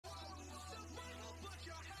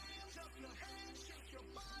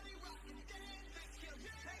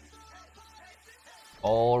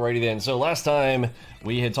Alrighty then, so last time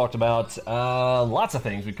we had talked about lots of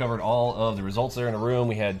things. We covered all of the results there in the room.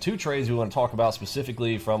 We had two trades we want to talk about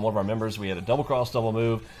specifically from one of our members. We had a double cross, double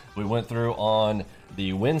move. We went through on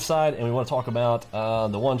the win side, and we want to talk about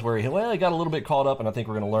the ones where he got a little bit caught up, and I think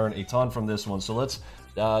we're going to learn a ton from this one. So let's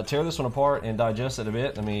tear this one apart and digest it a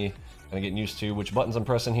bit. Let me kind of get used to which buttons I'm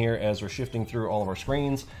pressing here as we're shifting through all of our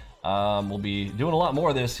screens. We'll be doing a lot more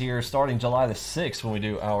of this here starting July the 6th when we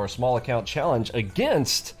do our small account challenge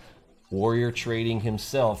against Warrior Trading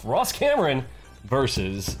himself, Ross Cameron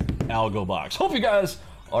versus ALGOBOX. Hope you guys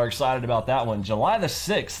are excited about that one. July the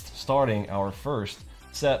 6th, starting our first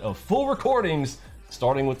set of full recordings,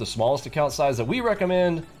 starting with the smallest account size that we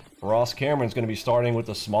recommend. Ross Cameron's going to be starting with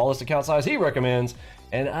the smallest account size he recommends,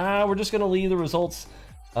 and we're just going to leave the results,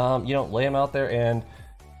 lay them out there, and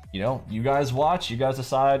you guys watch, you guys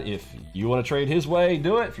decide. If you want to trade his way,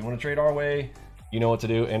 do it. If you want to trade our way, you know what to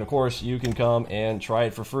do. And of course, you can come and try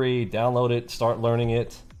it for free, download it, start learning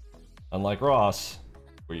it. Unlike Ross,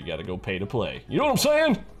 where you got to go pay to play. You know what I'm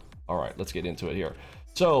saying? All right, let's get into it here.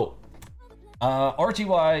 So,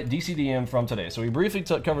 RTY DCDM from today. So we briefly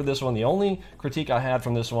covered this one. The only critique I had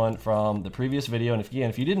from this one from the previous video, and if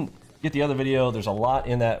you didn't get the other video, there's a lot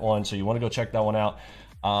in that one, so you want to go check that one out.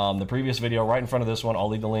 The previous video right in front of this one, I'll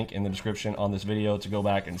leave the link in the description on this video to go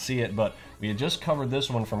back and see it. But we had just covered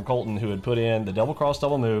this one from Colton, who had put in the double cross,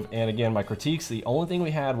 double move. And again, my critiques, the only thing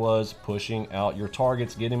we had was pushing out your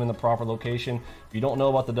targets, get him in the proper location. If you don't know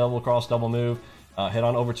about the double cross, double move, head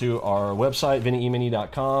on over to our website,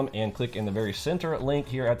 vinnyemini.com, and click in the very center link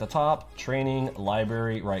here at the top, training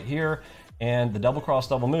library right here. And the double cross,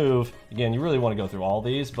 double move, again, you really want to go through all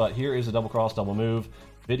these, but here is a double cross, double move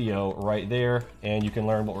video right there, and you can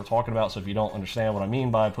learn what we're talking about. So if you don't understand what I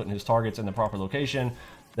mean by putting his targets in the proper location,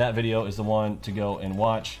 that video is the one to go and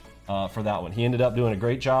watch for that one. He ended up doing a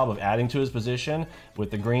great job of adding to his position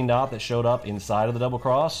with the green dot that showed up inside of the double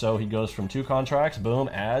cross. So he goes from 2 contracts, boom,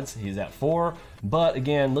 adds, he's at 4. But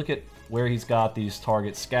again, look at where he's got these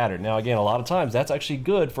targets scattered. Now again, a lot of times that's actually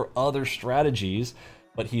good for other strategies,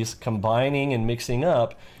 but he's combining and mixing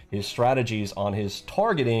up his strategies on his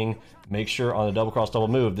targeting. Make sure on the double cross, double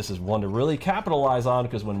move, this is one to really capitalize on,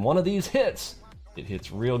 because when one of these hits, it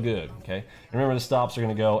hits real good, okay? And remember, the stops are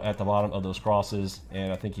gonna go at the bottom of those crosses,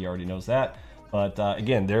 and I think he already knows that. But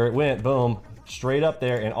again, there it went, boom, straight up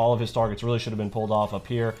there, and all of his targets really should have been pulled off up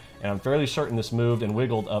here. And I'm fairly certain this moved and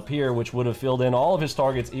wiggled up here, which would have filled in all of his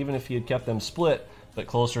targets, even if he had kept them split, but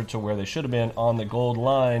closer to where they should have been on the gold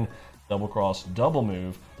line. Double cross, double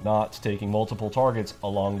move, not taking multiple targets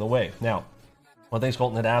along the way. Now, one thing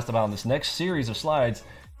Colton had asked about in this next series of slides,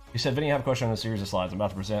 he said, Vinny, I have a question on this series of slides I'm about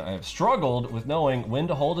to present. I have struggled with knowing when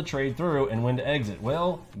to hold a trade through and when to exit.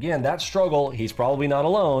 Well, again, that struggle, he's probably not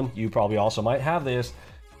alone. You probably also might have this.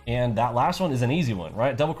 And that last one is an easy one,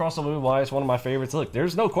 right? Double cross, double move, why it's one of my favorites. Look,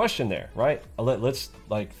 there's no question there, right? Let's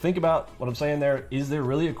think about what I'm saying there. Is there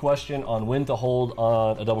really a question on when to hold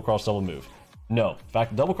on a double cross, double move? No. In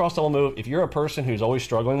fact, double cross, double move, if you're a person who's always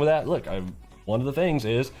struggling with that, look, one of the things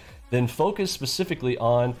is then focus specifically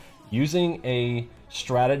on using a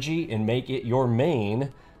strategy and make it your main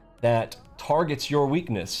that targets your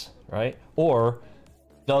weakness, right? Or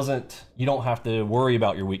you don't have to worry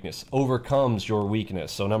about your weakness, overcomes your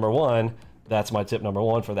weakness. So number one, that's my tip number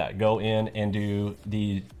one for that. Go in and do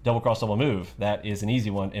the double cross, double move. That is an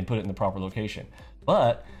easy one, and put it in the proper location.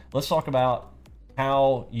 But let's talk about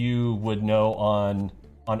how you would know on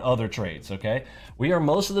other trades, okay? We are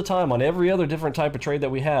most of the time on every other different type of trade that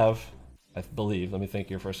we have, I believe, let me think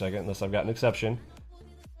here for a second, unless I've got an exception.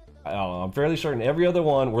 I'm fairly certain every other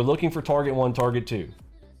one, we're looking for target 1, target 2,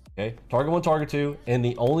 okay? Target 1, target 2, and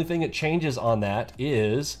the only thing that changes on that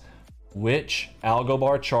is which algo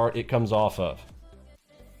bar chart it comes off of.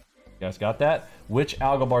 You guys got that? Which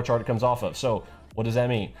algo bar chart it comes off of. So what does that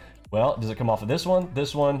mean? Well, does it come off of this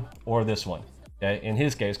one, or this one? Okay, in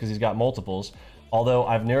his case, because he's got multiples. Although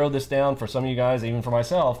I've narrowed this down for some of you guys, even for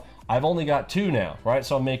myself, I've only got 2 now, right?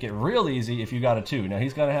 So I'll make it real easy if you got a 2. Now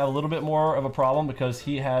he's gonna have a little bit more of a problem because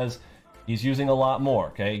he's using a lot more,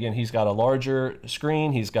 okay? Again, he's got a larger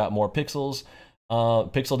screen, he's got more pixels,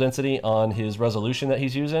 pixel density on his resolution that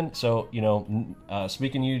he's using. So,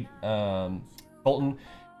 speaking to you, Colton,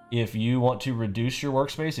 if you want to reduce your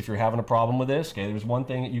workspace, if you're having a problem with this, okay, there's one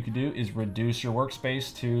thing that you could do is reduce your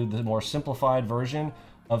workspace to the more simplified version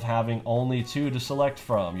of having only 2 to select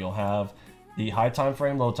from. You'll have the high time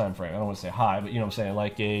frame, low time frame. I don't want to say high, but you know what I'm saying,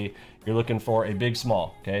 like you're looking for a big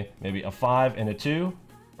small, okay? Maybe a 5 and a 2,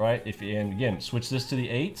 right? And again, switch this to the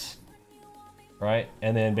 8s, right?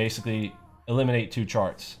 And then basically eliminate 2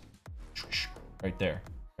 charts right there.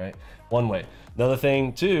 right? One way. Another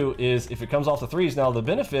thing too is if it comes off the threes, now the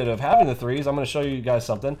benefit of having the threes, I'm going to show you guys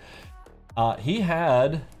something. He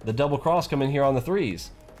had the double cross come in here on the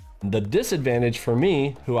threes. The disadvantage for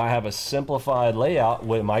me, who I have a simplified layout,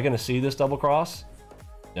 am I going to see this double cross?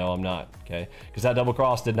 No, I'm not, okay? Because that double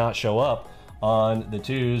cross did not show up on the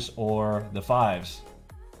twos or the fives,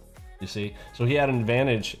 you see? So he had an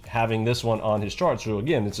advantage having this one on his chart. So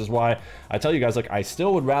again, this is why I tell you guys, like, I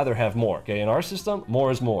still would rather have more, okay? In our system,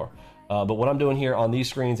 more is more. But what I'm doing here on these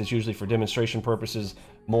screens is usually for demonstration purposes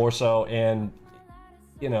more so, and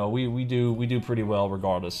you know, we do pretty well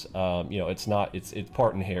regardless. You know, it's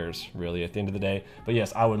parting hairs really at the end of the day. But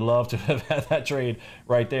yes, I would love to have had that trade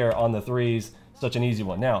right there on the threes. Such an easy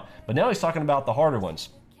one. Now he's talking about the harder ones.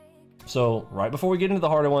 So right before we get into the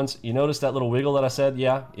harder ones, you notice that little wiggle that I said?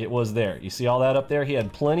 Yeah, it was there. You see all that up there? He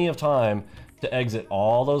had plenty of time to exit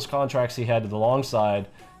all those contracts he had to the long side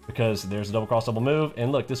because there's a double cross, double move.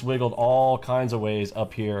 And look, this wiggled all kinds of ways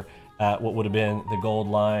up here at what would have been the gold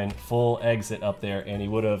line, full exit up there, and he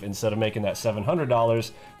would have, instead of making that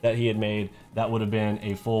 $700 that he had made, that would have been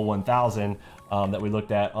a full 1,000 that we looked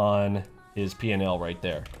at on his P&L right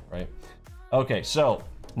there, right? Okay, so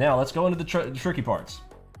now let's go into the tricky parts.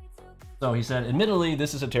 So he said, admittedly,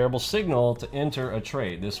 this is a terrible signal to enter a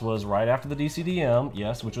trade. This was right after the DCDM,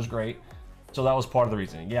 yes, which was great. So that was part of the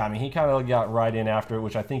reasoning. Yeah, I mean, he kind of got right in after it,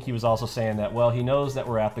 which I think he was also saying that, well, he knows that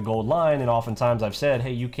we're at the gold line, and oftentimes I've said,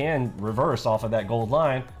 hey, you can reverse off of that gold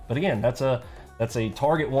line. But again, that's a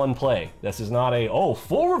target one play. This is not a, oh,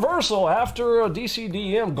 full reversal after a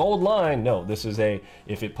DCDM gold line. No, this is a,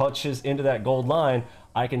 if it punches into that gold line,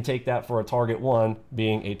 I can take that for a target one,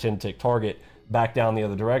 being a 10-tick target, back down the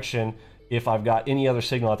other direction if I've got any other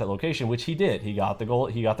signal at that location, which he did. He got the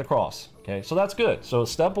gold, he got the cross. Okay, so that's good. So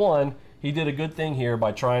step one, he did a good thing here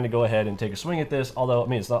by trying to go ahead and take a swing at this, although, I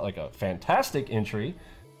mean, it's not like a fantastic entry,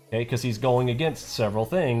 okay, because he's going against several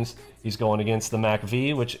things. He's going against the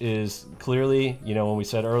MACV, which is clearly, you know, when we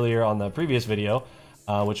said earlier on the previous video,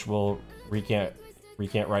 which we'll recant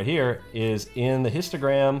right here, is in the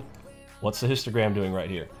histogram. What's the histogram doing right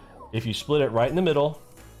here? If you split it right in the middle,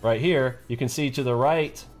 right here, you can see to the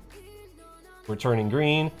right, we're turning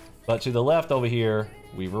green, but to the left over here,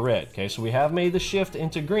 we were red. Okay, so we have made the shift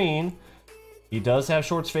into green. He does have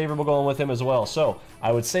shorts favorable going with him as well. So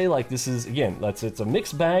I would say, like, this is, again, it's a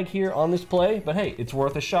mixed bag here on this play, but hey, it's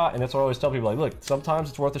worth a shot. And that's what I always tell people, like, look, sometimes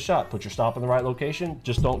it's worth a shot. Put your stop in the right location.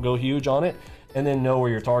 Just don't go huge on it, and then know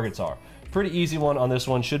where your targets are. Pretty easy one on this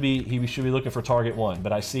one. He should be looking for target one,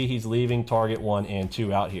 but I see he's leaving target 1 and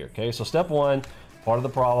 2 out here. Okay, so step one, part of the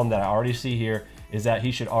problem that I already see here is that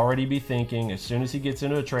he should already be thinking, as soon as he gets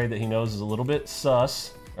into a trade that he knows is a little bit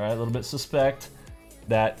sus, right, a little bit suspect,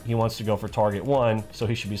 that he wants to go for target 1, so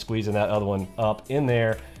he should be squeezing that other one up in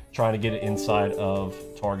there, trying to get it inside of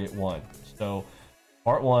target 1. So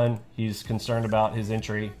part 1, he's concerned about his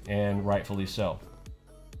entry, and rightfully so.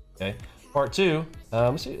 Okay, part 2,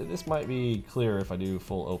 let's see, this might be clearer if I do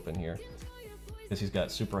full open here, because he's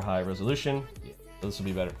got super high resolution. Yeah, this will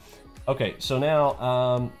be better. Okay, so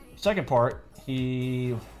now second part,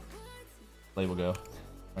 label go,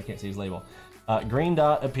 I can't see his label. Green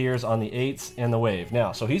dot appears on the 8s and the wave.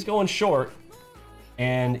 Now, so he's going short,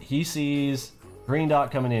 and he sees green dot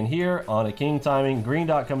coming in here on a king timing, green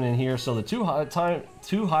dot coming in here. So the two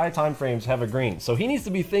high time frames have a green. So he needs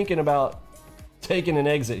to be thinking about taking an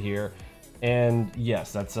exit here. And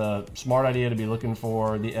yes, that's a smart idea to be looking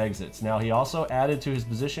for the exits. Now, he also added to his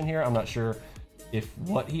position here. I'm not sure if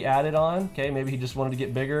what he added on. Okay, maybe he just wanted to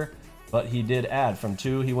get bigger, but he did add from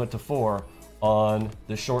 2, he went to 4 on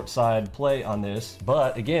the short side play on this.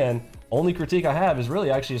 But again, only critique I have is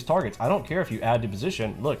really actually his targets. I don't care if you add to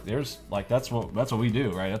position. Look, there's like, that's what we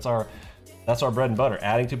do, right? That's our bread and butter.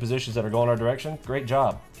 Adding to positions that are going our direction, great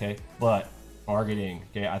job, okay? But targeting,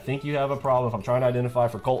 okay? I think you have a problem. If I'm trying to identify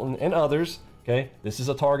for Colton and others, okay, this is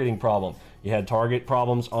a targeting problem. He had target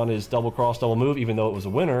problems on his double cross, double move. Even though it was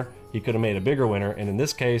a winner, he could have made a bigger winner. And in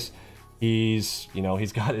this case, he's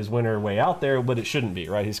got his winner way out there, but it shouldn't be,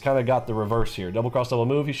 right? He's kind of got the reverse here. Double cross, double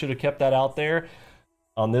move, he should have kept that out there.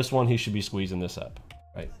 On this one, he should be squeezing this up,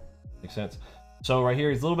 right? Makes sense. So right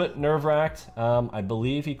here, he's a little bit nerve-wracked. I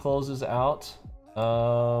believe he closes out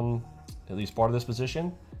at least part of this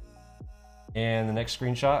position. And the next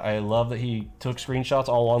screenshot, I love that he took screenshots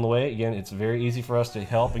all along the way. Again, it's very easy for us to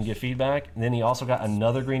help and get feedback. And then he also got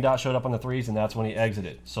another green dot showed up on the 3s, and that's when he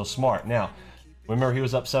exited. So smart. Now, remember, he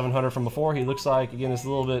was up 700 from before. He looks like, again, it's a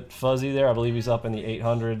little bit fuzzy there. I believe he's up in the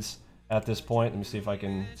 800s at this point. Let me see if I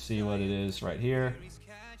can see what it is right here.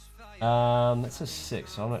 That says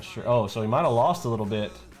 6, so I'm not sure. Oh, so he might have lost a little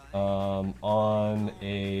bit as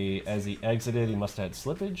he exited, he must have had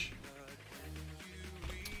slippage.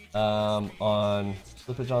 On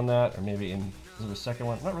slippage on that, or maybe in the second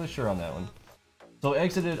one, I'm not really sure on that one. So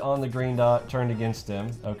exited on the green dot, turned against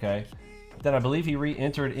him, okay. Then I believe he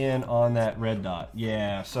re-entered in on that red dot.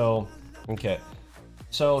 Yeah, so, okay.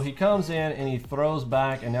 So he comes in and he throws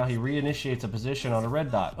back, and now he reinitiates a position on a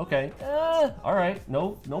red dot. Okay, all right,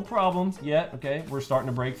 no problem yet. Okay, we're starting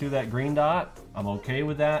to break through that green dot. I'm okay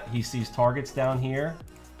with that. He sees targets down here.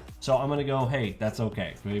 So I'm gonna go, hey, that's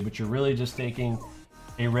okay. But you're really just taking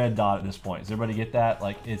a red dot at this point. Does everybody get that?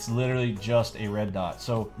 Like, it's literally just a red dot.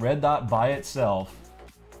 So red dot by itself,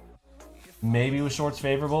 maybe with shorts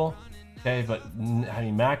favorable. Okay, but I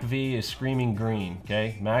mean, MACV is screaming green,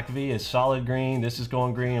 okay? MACV is solid green. This is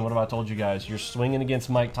going green. And what have I told you guys? You're swinging against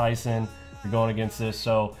Mike Tyson. You're going against this.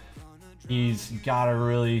 So he's got to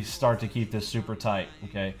really start to keep this super tight,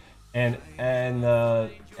 okay? And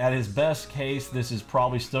at his best case, this is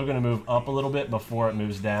probably still going to move up a little bit before it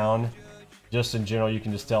moves down. Just in general, you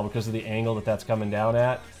can just tell because of the angle that that's coming down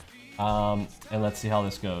at. And let's see how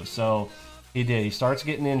this goes. So he did. He starts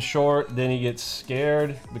getting in short, then he gets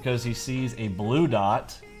scared because he sees a blue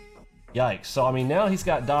dot. Yikes. So, I mean, now he's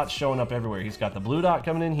got dots showing up everywhere. He's got the blue dot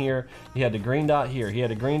coming in here. He had the green dot here. He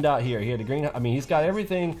had a green dot here. He had a green dot. I mean, he's got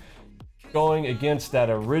everything going against that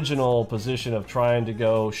original position of trying to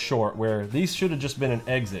go short, where these should have just been an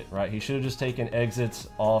exit, right? He should have just taken exits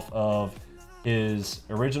off of his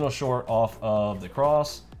original short off of the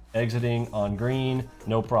cross. Exiting on green,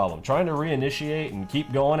 no problem. Trying to reinitiate and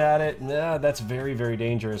keep going at it, nah, that's very, very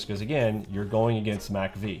dangerous because, again, you're going against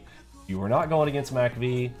MACV. You were not going against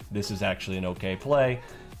MACV. This is actually an okay play.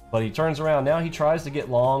 But he turns around. Now he tries to get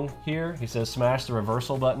long here. He says smash the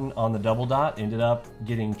reversal button on the double dot. Ended up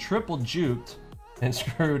getting triple juked and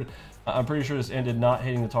screwed. I'm pretty sure this ended not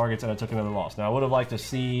hitting the targets and I took another loss. Now, I would have liked to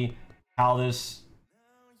see how this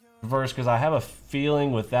reverse, because I have a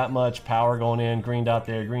feeling with that much power going in, green dot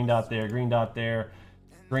there, green dot there, green dot there,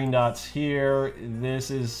 green dots here,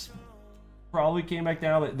 this is probably came back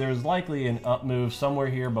down, but there's likely an up move somewhere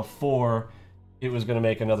here before it was going to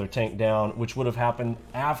make another tank down, which would have happened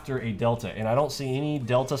after a delta. And I don't see any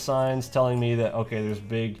delta signs telling me that, okay,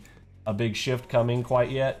 there's a big shift coming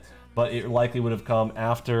quite yet, but it likely would have come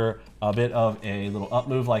after a bit of a little up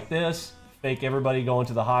move like this. Fake everybody going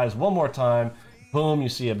to the highs one more time. Boom, you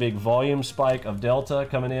see a big volume spike of delta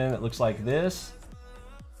coming in. It looks like this.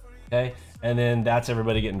 Okay, and then that's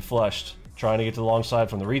everybody getting flushed, trying to get to the long side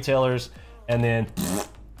from the retailers, and then,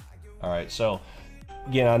 all right, so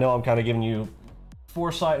again, I know I'm kind of giving you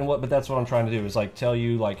foresight and what, but that's what I'm trying to do is like tell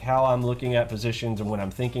you like how I'm looking at positions and when I'm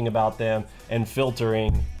thinking about them and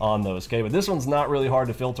filtering on those. Okay, but this one's not really hard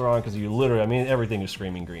to filter on because you literally, I mean, everything is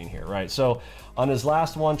screaming green here, right? So on his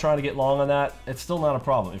last one, trying to get long on that, it's still not a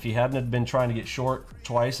problem. If he hadn't been trying to get short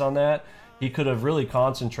twice on that, he could have really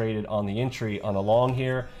concentrated on the entry on a long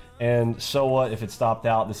here. And so what if it stopped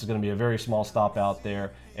out? This is going to be a very small stop out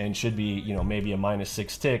there and should be, you know, maybe a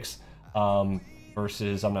 -6 ticks.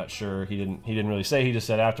 Versus, I'm not sure, he didn't really say, he just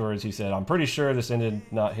said afterwards, he said, I'm pretty sure this ended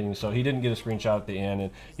not hitting, so he didn't get a screenshot at the end,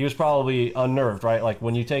 and he was probably unnerved, right? Like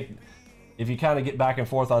when you take, if you kind of get back and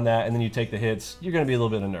forth on that and then you take the hits, you're going to be a little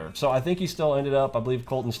bit unnerved. So I think he still ended up, I believe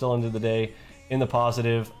Colton still ended the day in the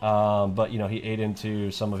positive, but you know, he ate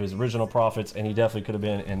into some of his original profits, and he definitely could have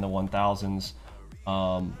been in the 1000s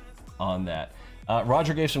on that.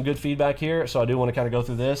 Roger gave some good feedback here, so I do want to kind of go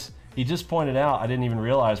through this. He just pointed out, I didn't even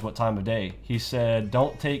realize what time of day. He said,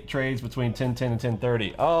 don't take trades between 10:10 and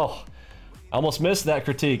 10:30. Oh, I almost missed that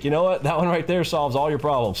critique. You know what? That one right there solves all your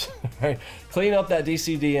problems. Right? Clean up that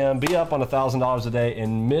DCDM, be up on $1,000 a day,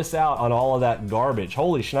 and miss out on all of that garbage.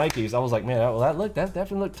 Holy shnikes. I was like, man, that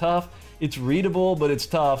definitely looked tough. It's readable, but it's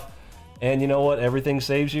tough. And you know what? Everything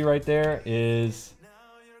saves you right there is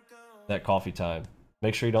that coffee time.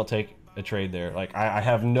 Make sure you don't take a trade there. Like I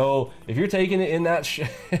have no, if you're taking it in that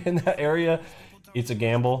in that area, it's a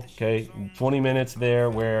gamble. Okay, 20 minutes there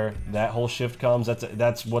where that whole shift comes,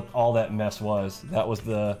 that's what all that mess was. That was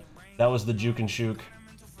the juke and shook.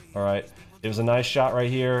 All right, it was a nice shot right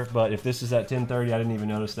here, but if this is at 10:30, I didn't even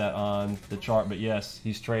notice that on the chart. But yes,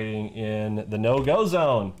 he's trading in the no-go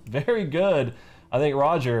zone. Very good. I think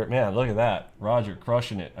Roger, man, look at that. Roger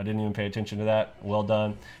crushing it. I didn't even pay attention to that. Well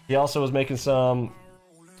done. He also was making some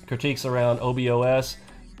critiques around OBOS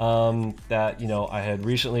that, you know, I had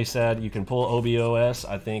recently said you can pull OBOS.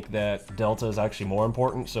 I think that delta is actually more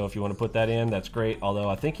important, so if you want to put that in, that's great. Although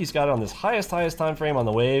I think he's got it on this highest time frame on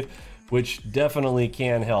the wave, which definitely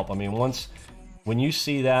can help. I mean, when you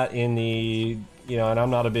see that in the, you know, and I'm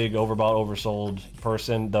not a big overbought oversold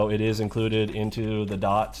person, though it is included into the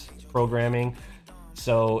dot programming.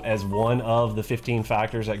 So as one of the 15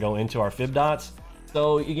 factors that go into our fib dots.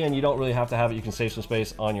 So again, you don't really have to have it. You can save some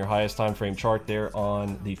space on your highest time frame chart there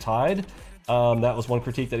on the tide. That was one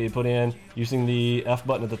critique that he put in, using the F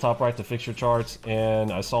button at the top right to fix your charts.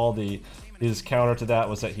 And I saw his counter to that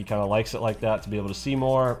was that he kind of likes it like that to be able to see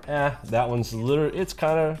more. That one's literally, it's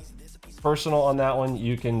kind of personal on that one.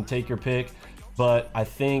 You can take your pick. But I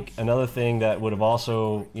think another thing that would have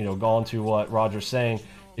also, you know, gone to what Roger's saying,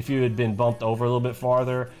 if you had been bumped over a little bit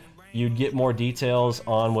farther, you'd get more details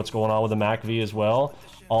on what's going on with the MACV as well.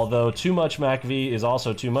 Although too much MACV is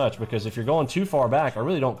also too much, because if you're going too far back, I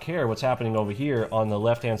really don't care what's happening over here on the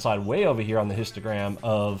left-hand side, way over here on the histogram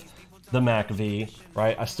of the MACV,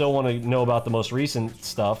 right? I still want to know about the most recent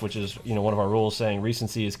stuff, which is, you know, one of our rules saying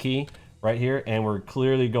recency is key right here, and we're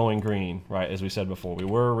clearly going green, right? As we said before, we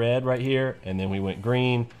were red right here, and then we went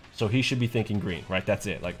green. So he should be thinking green, right? That's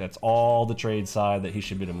it. Like, that's all the trade side that he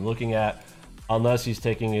should be looking at, unless he's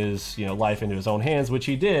taking his, you know, life into his own hands, which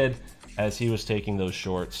he did as he was taking those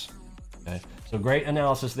shorts. Okay, so great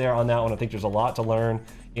analysis there on that one. I think there's a lot to learn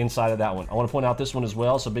inside of that one. I want to point out this one as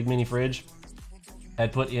well. So Big Mini Fridge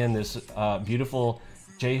had put in this beautiful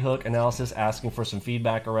J-hook analysis, asking for some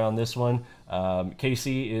feedback around this one.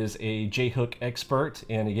 KC is a J-hook expert,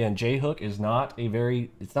 and again, J-hook is not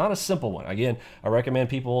it's not a simple one. Again, I recommend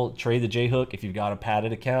people trade the J-hook if you've got a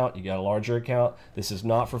padded account, you got a larger account. This is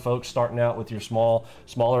not for folks starting out with your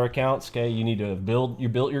smaller accounts. Okay, you need to build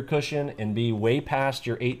your cushion and be way past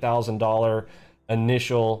your $8,000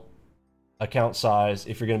 initial account size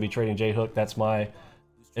if you're going to be trading J-hook. That's my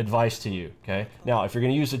advice to you. Okay, now if you're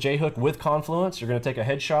going to use a J-hook with Confluence, you're going to take a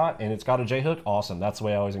headshot and it's got a J-hook, awesome. That's the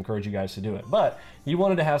way I always encourage you guys to do it. But he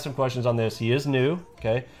wanted to have some questions on this. He is new,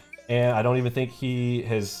 okay, and I don't even think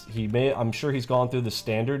I'm sure he's gone through the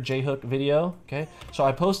standard J-hook video. Okay, so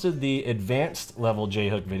I posted the advanced level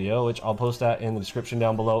J-hook video, which I'll post that in the description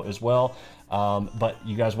down below as well. But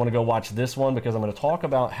you guys want to go watch this one, because I'm going to talk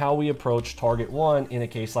about how we approach target one in a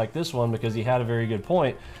case like this one, because he had a very good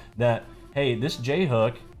point that, hey, this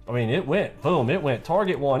J-hook, I mean, it went boom, it went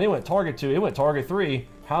target one, it went target two, it went target three.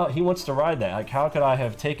 How he wants to ride that? Like, how could I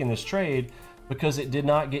have taken this trade? Because it did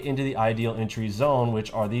not get into the ideal entry zone,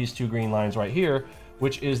 which are these two green lines right here,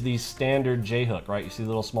 which is the standard J-hook, right? You see the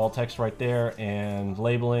little small text right there and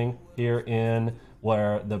labeling here in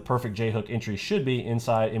where the perfect J-hook entry should be,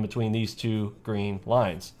 inside in between these two green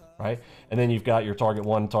lines, right? And then you've got your target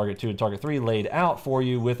one, target two, and target three laid out for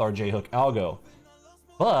you with our J-hook algo.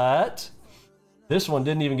 But this one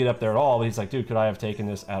didn't even get up there at all, but he's like, dude, could I have taken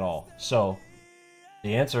this at all? So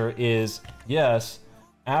the answer is yes,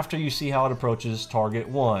 after you see how it approaches target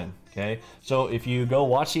one. Okay, so if you go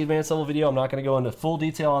watch the advanced level video, I'm not going to go into full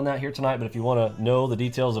detail on that here tonight, but if you want to know the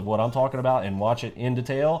details of what I'm talking about and watch it in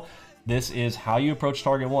detail, this is how you approach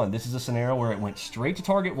target one. This is a scenario where it went straight to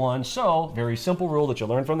target one. So very simple rule that you'll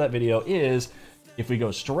learn from that video is, if we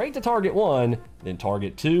go straight to target one, then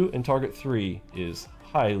target two and target three is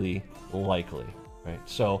highly likely, right?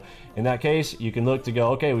 So in that case, you can look to go,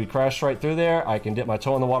 okay, we crashed right through there. I can dip my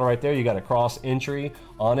toe in the water right there. You got a cross entry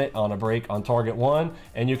on it on a break on target one,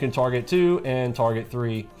 and you can target two and target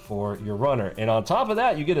three for your runner. And on top of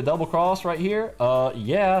that, you get a double cross right here.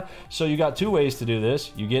 Yeah, so you got two ways to do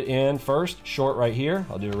this. You get in first, short right here.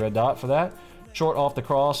 I'll do a red dot for that. Short off the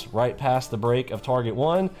cross right past the break of target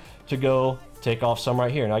one to go take off some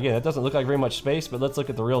right here. Now again, that doesn't look like very much space, but let's look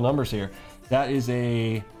at the real numbers here. That's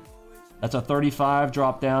a 35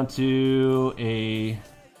 drop down to a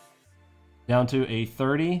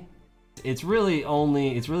 30. It's really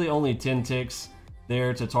only 10 ticks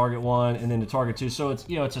there to target one and then to target two. So it's,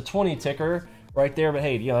 you know, it's a 20 ticker right there, but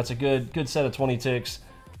hey, you know, that's a good set of 20 ticks.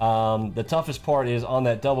 The toughest part is on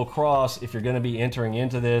that double cross. If you're going to be entering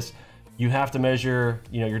into this, you have to measure,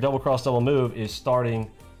 you know, your double cross double move is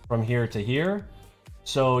starting from here to here,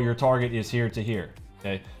 so your target is here to here.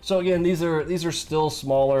 Okay, so again, these are still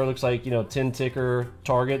smaller. Looks like, you know, 10 ticker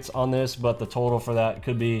targets on this, but the total for that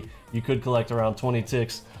could be, you could collect around 20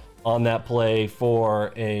 ticks on that play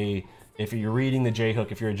for a, if you're reading the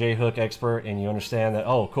J-hook, if you're a J-hook expert and you understand that,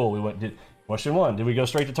 oh cool, question one, did we go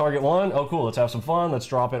straight to target one? Oh cool, let's have some fun, let's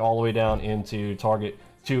drop it all the way down into target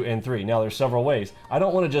two and three. Now there's several ways. I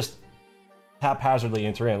don't want to just haphazardly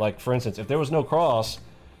enter in. Like for instance, if there was no cross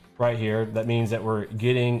right here, that means that we're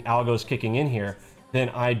getting algos kicking in here, then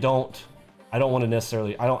I don't want to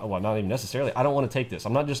necessarily, well, not even necessarily, I don't want to take this.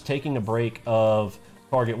 I'm not just taking a break of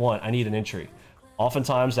target one, I need an entry.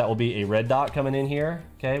 Oftentimes that will be a red dot coming in here,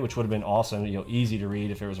 okay, which would have been awesome, you know, easy to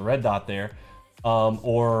read if there was a red dot there,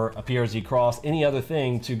 or a PRZ cross, any other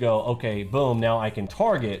thing to go, okay, boom, now I can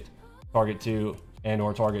target two and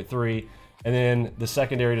or target three, And then the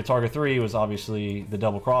secondary to target 3 was obviously the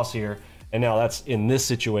double cross here. And now that's in this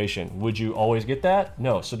situation. Would you always get that?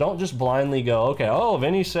 No. So don't just blindly go, okay, oh,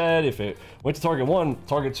 Vinny said if it went to target 1,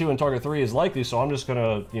 target 2 and target 3 is likely, so I'm just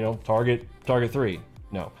gonna, you know, target 3.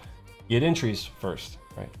 No. Get entries first,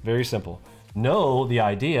 right? Very simple. Know the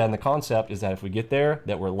idea and the concept is that if we get there,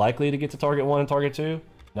 that we're likely to get to target 1 and target 2,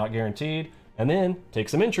 not guaranteed, and then take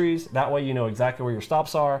some entries. That way you know exactly where your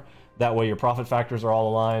stops are. That way your profit factors are all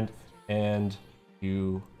aligned and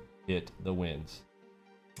you get the wins.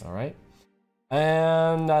 All right.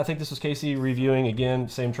 And I think this was Casey reviewing, again,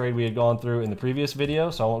 same trade we had gone through in the previous video,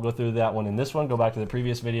 so I won't go through that one in this one. Go back to the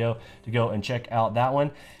previous video to go and check out that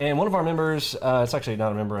one. And one of our members, it's actually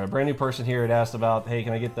not a member, a brand new person here had asked about, hey,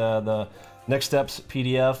 can I get the next steps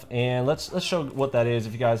PDF? And let's show what that is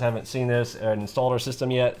if you guys haven't seen this and installed our system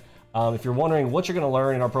yet. If you're wondering what you're going to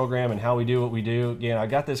learn in our program and how we do what we do, again, I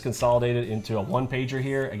got this consolidated into a one-pager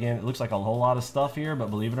here. Again, it looks like a whole lot of stuff here, but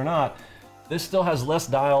believe it or not, this still has less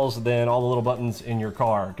dials than all the little buttons in your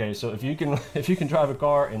car. Okay, so if you can drive a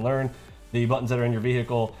car and learn the buttons that are in your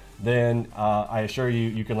vehicle, then I assure you,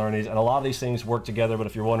 you can learn these. And a lot of these things work together. But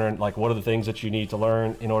if you're wondering, like, what are the things that you need to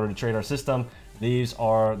learn in order to trade our system, these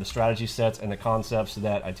are the strategy sets and the concepts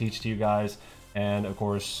that I teach to you guys. And of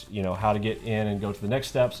course, you know, how to get in and go to the next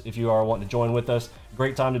steps if you are wanting to join with us.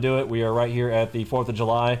 Great time to do it. We are right here at the 4th of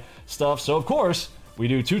July stuff. So of course, we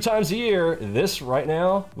do 2 times a year. This right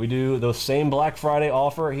now, we do the same Black Friday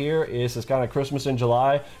offer here. It's kind of Christmas in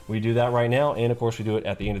July. We do that right now. And of course, we do it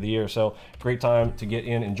at the end of the year. So great time to get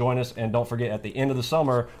in and join us. And don't forget, at the end of the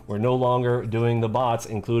summer, we're no longer doing the bots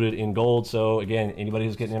included in gold. So again, anybody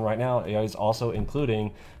who's getting in right now is also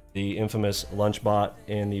including the infamous lunch bot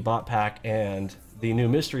and the bot pack, and the new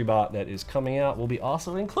mystery bot that is coming out will be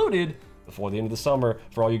also included before the end of the summer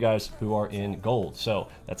for all you guys who are in gold. So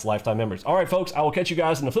that's lifetime members. All right, folks, I will catch you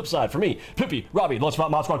guys on the flip side. For me, Pippi, Robbie,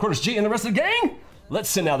 Lunchbot, Mod Squad, Curtis G, and the rest of the gang, let's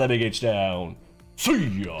send out that big H down. See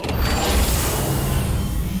ya.